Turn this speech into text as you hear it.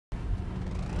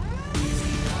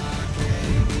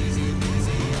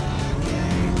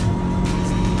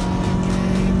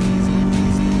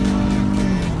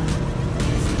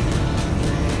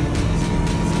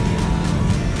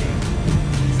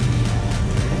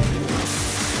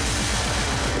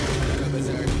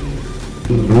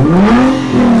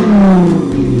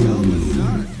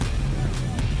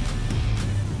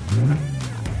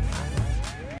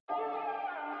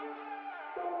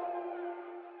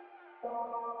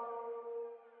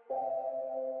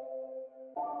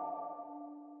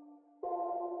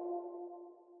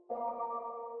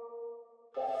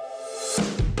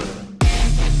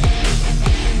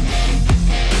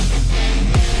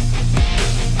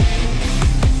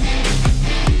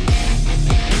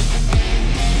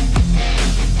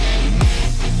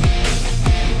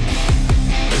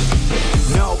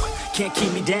Can't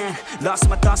keep me down, lost in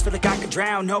my thoughts, feel like I could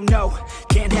drown. No, no,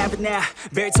 can't have it now,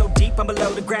 buried so deep I'm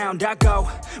below the ground. I go,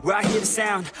 where I hear the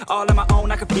sound, all on my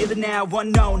own, I can feel it now.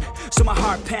 Unknown, so my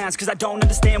heart pounds, cause I don't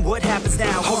understand what happens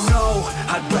now. Oh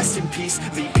no, I'd rest in peace,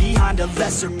 leave behind a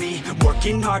lesser me,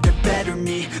 working hard to better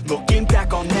me, looking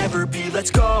back I'll never be. Let's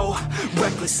go,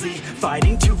 recklessly,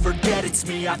 fighting to forget it's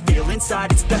me. I feel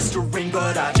inside it's festering,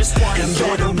 but I just want to be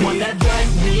the one that let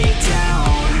me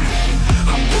down.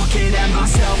 I'm looking at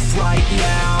myself right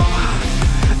now.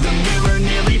 The mirror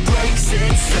nearly breaks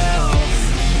itself.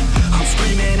 I'm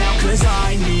screaming out cause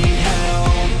I need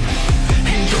help.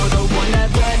 And you're the one that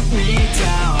let me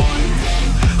down.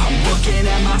 I'm looking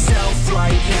at myself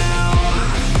right now.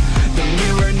 The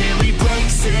mirror nearly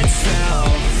breaks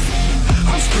itself.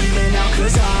 I'm screaming out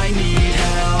cause I need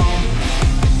help.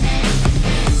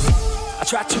 I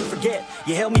tried to forget,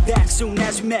 you held me back soon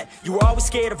as we met. You were always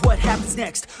scared of what happens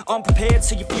next, unprepared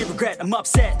so you feel regret. I'm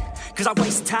upset, cause I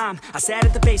wasted time. I sat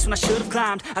at the base when I should've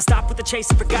climbed. I stopped with the chase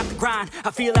and forgot the grind.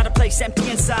 I feel out of place, empty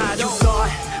inside. You thought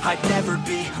I'd never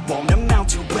be, won't amount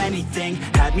to anything.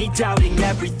 Had me doubting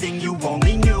everything, you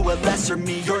only knew a lesser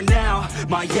me. You're now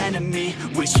my enemy,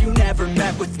 wish you never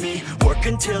met with me. Work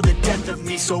until the death of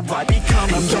me, so I become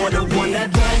a better me. You're the one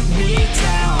that let me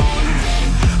down.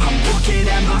 I'm looking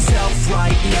at myself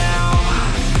right now.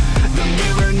 The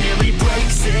mirror nearly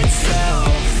breaks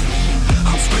itself.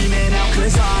 I'm screaming out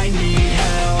cause I need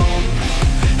help.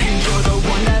 And you're the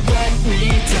one that let me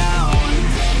down.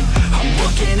 I'm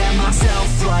looking at myself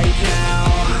right now.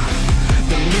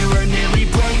 The mirror nearly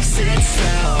breaks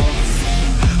itself.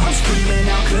 I'm screaming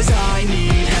out cause I need